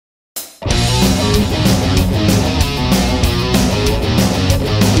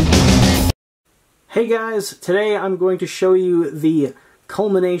Hey guys, today I'm going to show you the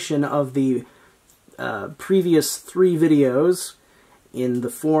culmination of the previous 3 videos in the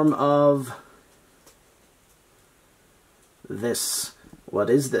form of this. What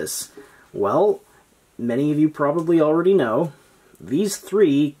is this? Well, many of you probably already know, these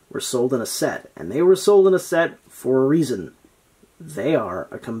 3 were sold in a set, and they were sold in a set for a reason. They are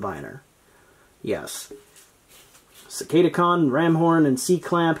a combiner. Yes. Cicadacon, Ramhorn, and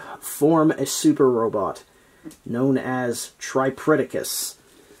C-Clamp form a super robot known as Tripredacus.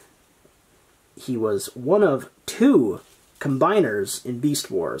 He was one of 2 combiners in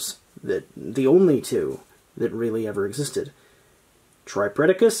Beastwars, the only 2 that really ever existed.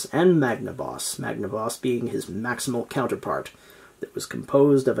 Tripredacus and Magnaboss, Magnaboss being his maximal counterpart, that was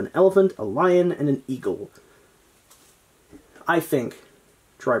composed of an elephant, a lion, and an eagle. I think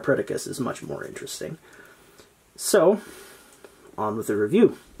Tripredacus is much more interesting. So, on with the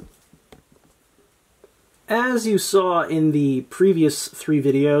review. As you saw in the previous 3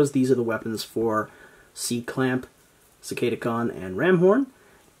 videos, these are the weapons for C-Clamp, Cicadacon, and Ramhorn.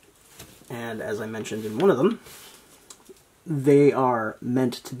 And as I mentioned in one of them, they are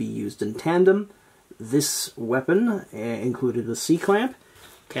meant to be used in tandem. This weapon, included with C-Clamp,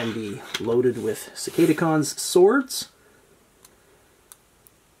 can be loaded with Cicadacon's swords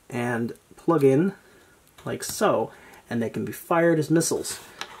and plug in like so, and they can be fired as missiles.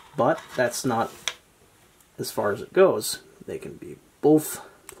 But that's not as far as it goes. They can be both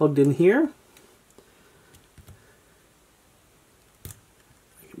plugged in here.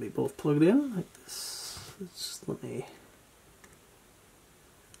 They can be both plugged in like this. Let me...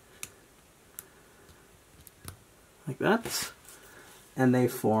 like that. And they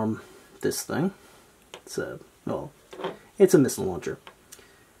form this thing. It's a, well, it's a missile launcher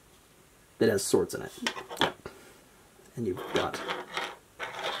that has swords in it. And you've got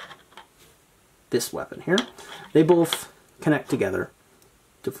this weapon here. They both connect together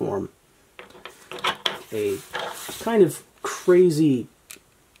to form a kind of crazy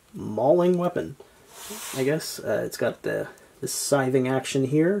mauling weapon, I guess. It's got this scything action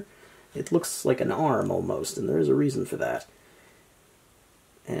here. It looks like an arm almost, and there is a reason for that.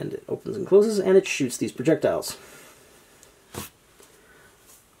 And it opens and closes, and it shoots these projectiles.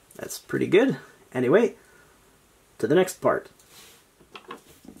 That's pretty good. Anyway, to the next part.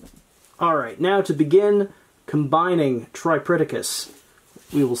 Alright, now to begin combining Tripredacus,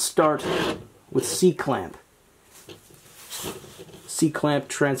 we will start with C-Clamp. C-Clamp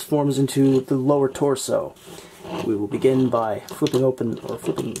transforms into the lower torso. We will begin by flipping open, or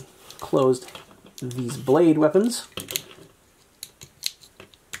flipping closed, these blade weapons.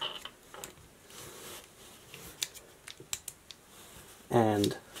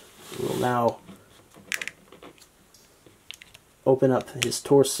 And we'll now open up his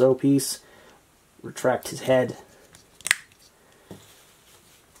torso piece, retract his head,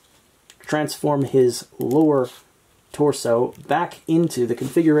 transform his lower torso back into the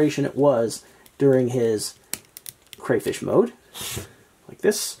configuration it was during his crayfish mode, like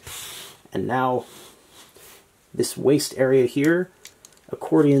this. And now this waist area here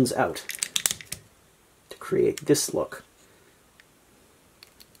accordions out to create this look.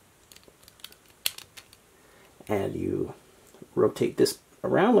 And you rotate this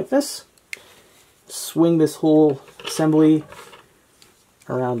around like this, swing this whole assembly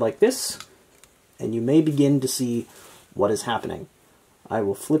around like this, and you may begin to see what is happening. I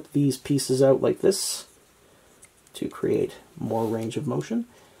will flip these pieces out like this to create more range of motion,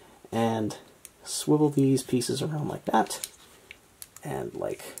 and swivel these pieces around like that, and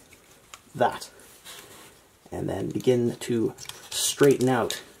like that, and then begin to straighten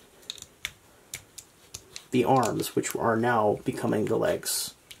out the arms, which are now becoming the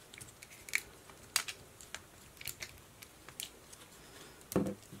legs.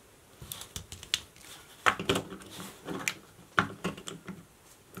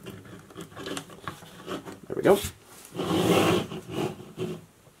 There we go.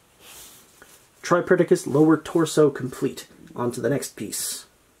 Tripredacus lower torso complete. On to the next piece.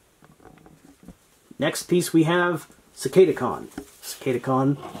 Next piece we have Cicadacon.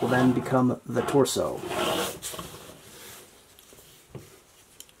 Cicadacon will then become the torso.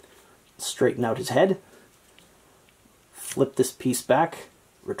 Straighten out his head, flip this piece back,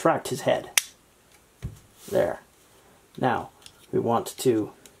 retract his head. There. Now, we want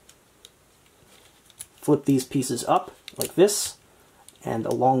to flip these pieces up like this, and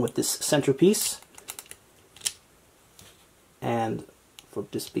along with this centerpiece, and flip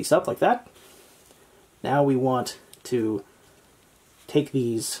this piece up like that. Now we want to take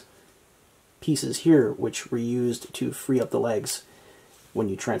these pieces here, which were used to free up the legs when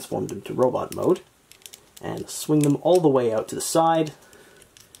you transformed into robot mode, and swing them all the way out to the side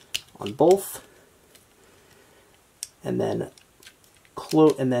on both, and then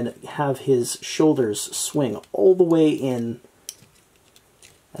have his shoulders swing all the way in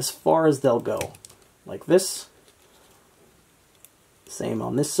as far as they'll go, like this. Same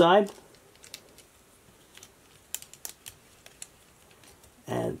on this side.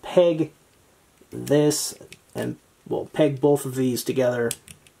 And peg this, and we'll peg both of these together.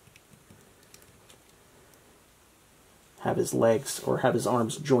 Have his legs, or have his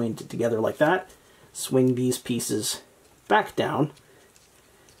arms joined together like that. Swing these pieces back down,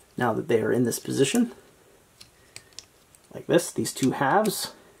 now that they are in this position. Like this, these two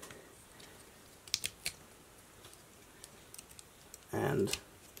halves. And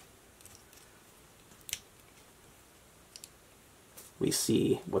we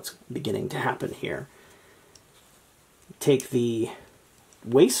see what's beginning to happen here. Take the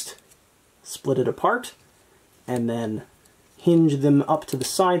waist, split it apart, and then hinge them up to the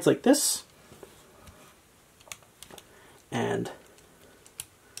sides like this. And,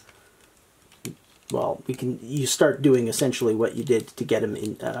 well, you start doing essentially what you did to get him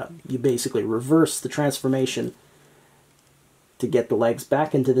in, you basically reverse the transformation to get the legs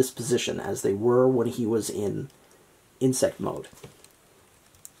back into this position as they were when he was in insect mode.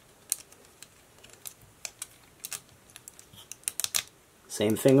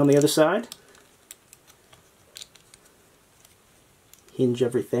 Same thing on the other side. Hinge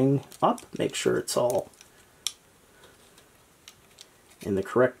everything up, make sure it's all in the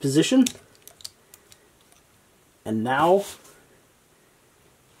correct position. And now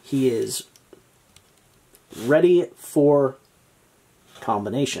he is ready for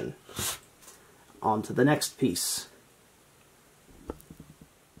combination. On to the next piece.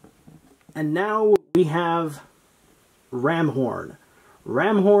 And now we have Ramhorn.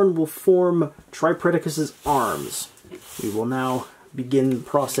 Ramhorn will form Tripredacus's arms. We will now begin the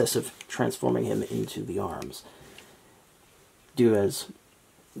process of transforming him into the arms. Do as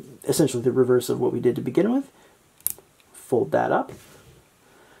essentially the reverse of what we did to begin with. Fold that up,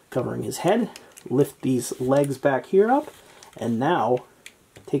 covering his head. Lift these legs back here up, and now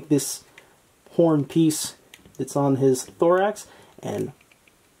take this horn piece that's on his thorax and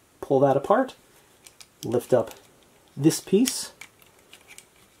pull that apart. Lift up this piece,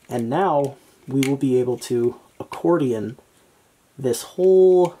 and now we will be able to accordion this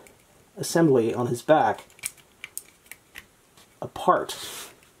whole assembly on his back apart.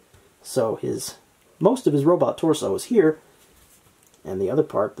 So most of his robot torso is here, and the other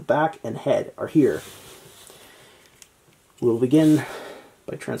part, the back and head, are here. We'll begin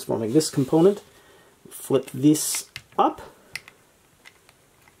by transforming this component. Flip this up,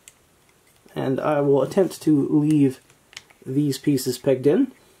 and I will attempt to leave these pieces pegged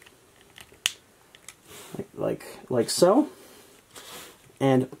in, like so,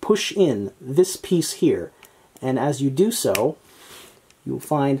 and push in this piece here. And as you do so, you'll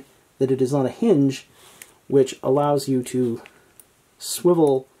find that it is on a hinge, which allows you to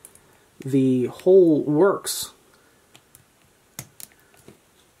swivel the whole works.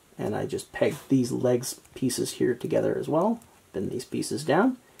 And I just pegged these legs pieces here together as well. Bend these pieces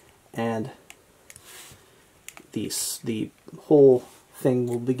down, and the whole thing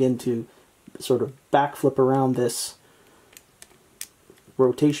will begin to sort of backflip around this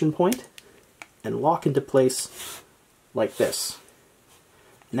rotation point and lock into place like this.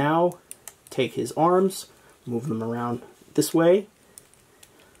 Now take his arms, move them around this way,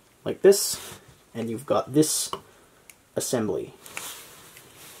 like this, and you've got this assembly.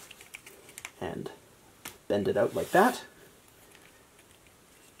 And bend it out like that.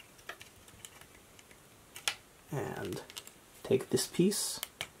 And take this piece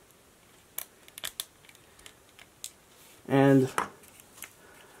and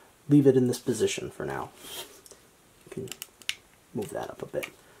leave it in this position for now. You can move that up a bit.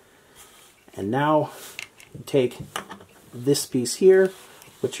 And now take this piece here,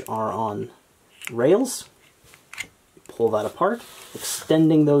 which are on rails, pull that apart,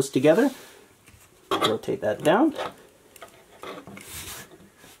 extending those together, rotate that down,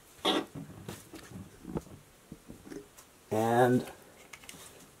 and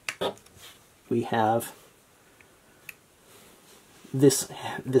we have this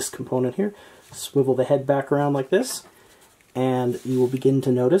component here. Swivel the head back around like this, and you will begin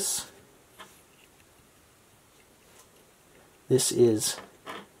to notice this is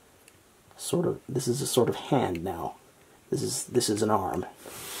a sort of hand now. This is an arm,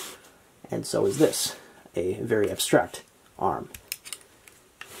 and so is this, a very abstract arm.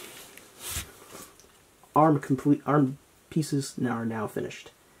 Arm pieces are now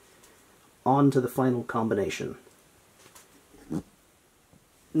finished. on to the final combination.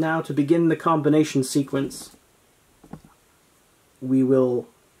 Now, to begin the combination sequence, we will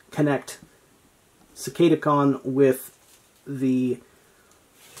connect Cicadacon with the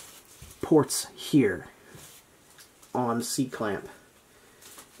ports here on C-clamp.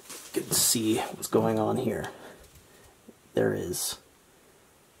 You can see what's going on here. There is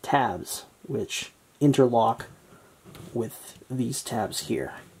tabs which interlock with these tabs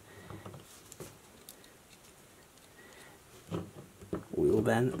here. We will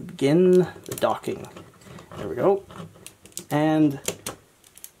then begin the docking. There we go. And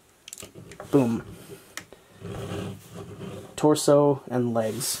boom. Torso and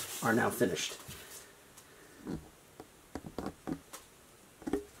legs are now finished.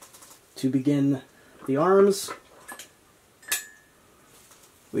 To begin the arms,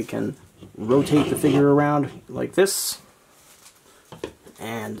 we can rotate the figure around like this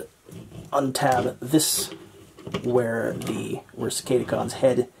and untab this where Cicadacon's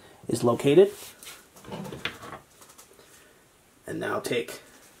head is located. And now take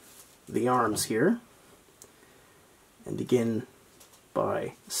the arms here and begin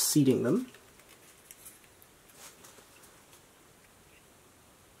by seating them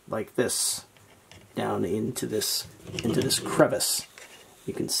like this down into this crevice.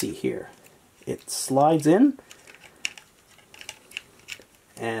 You can see here it slides in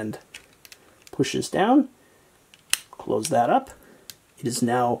and pushes down. Close that up. It is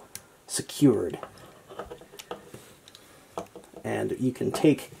now secured. And you can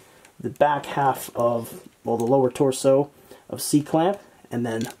take the back half of, well, the lower torso of C-clamp and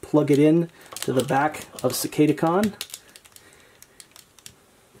then plug it in to the back of Cicadacon,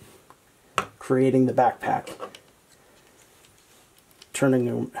 creating the backpack.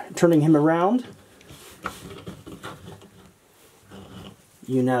 Turning him around,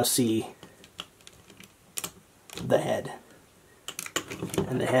 you now see the head.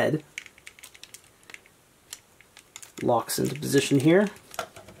 And the head locks into position here.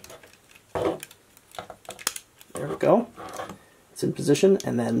 There we go. It's in position,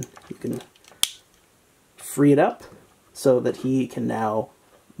 and then you can free it up so that he can now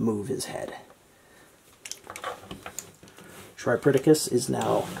move his head. Tripredacus is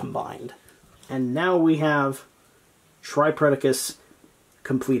now combined. And now we have Tripredacus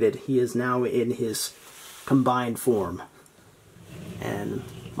completed. He is now in his combined form. And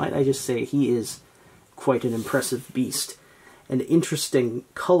might I just say, he is quite an impressive beast. An interesting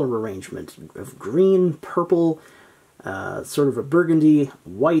color arrangement of green, purple, sort of a burgundy,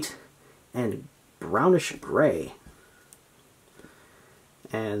 white, and brownish gray.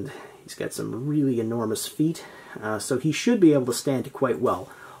 And he's got some really enormous feet, so he should be able to stand quite well,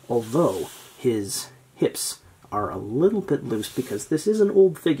 although his hips are a little bit loose because this is an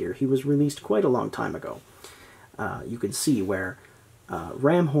old figure. He was released quite a long time ago. You can see where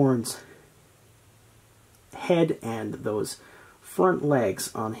Ramhorn's head and those front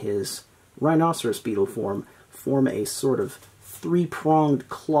legs on his rhinoceros beetle form a sort of three-pronged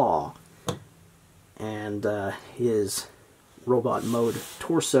claw, and his robot mode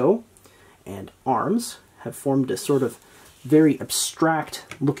torso and arms have formed a sort of very abstract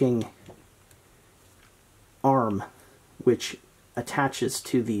looking arm which attaches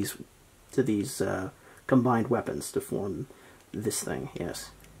to these combined weapons to form this thing.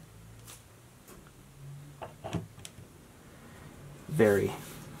 Yes, very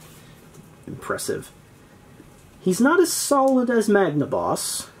impressive. He's not as solid as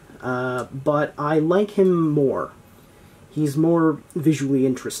Magnaboss, but I like him more. He's more visually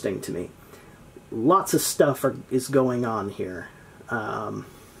interesting to me. Lots of stuff is going on here.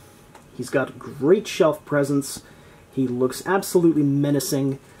 He's got great shelf presence. He looks absolutely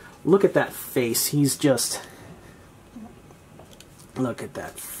menacing. Look at that face. He's just... Look at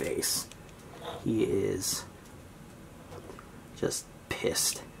that face. He is just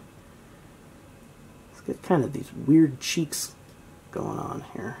pissed. He's got kind of these weird cheeks going on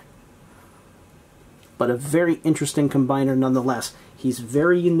here. But a very interesting combiner nonetheless. He's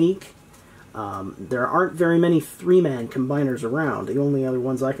very unique. There aren't very many three-man combiners around. The only other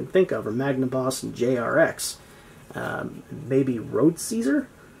ones I can think of are Magnaboss and JRX. Maybe Road Caesar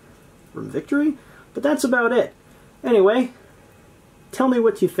from Victory? But that's about it. Anyway, tell me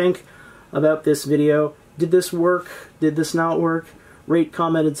what you think about this video. Did this work? Did this not work? Rate,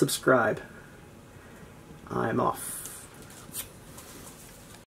 comment, and subscribe. I'm off.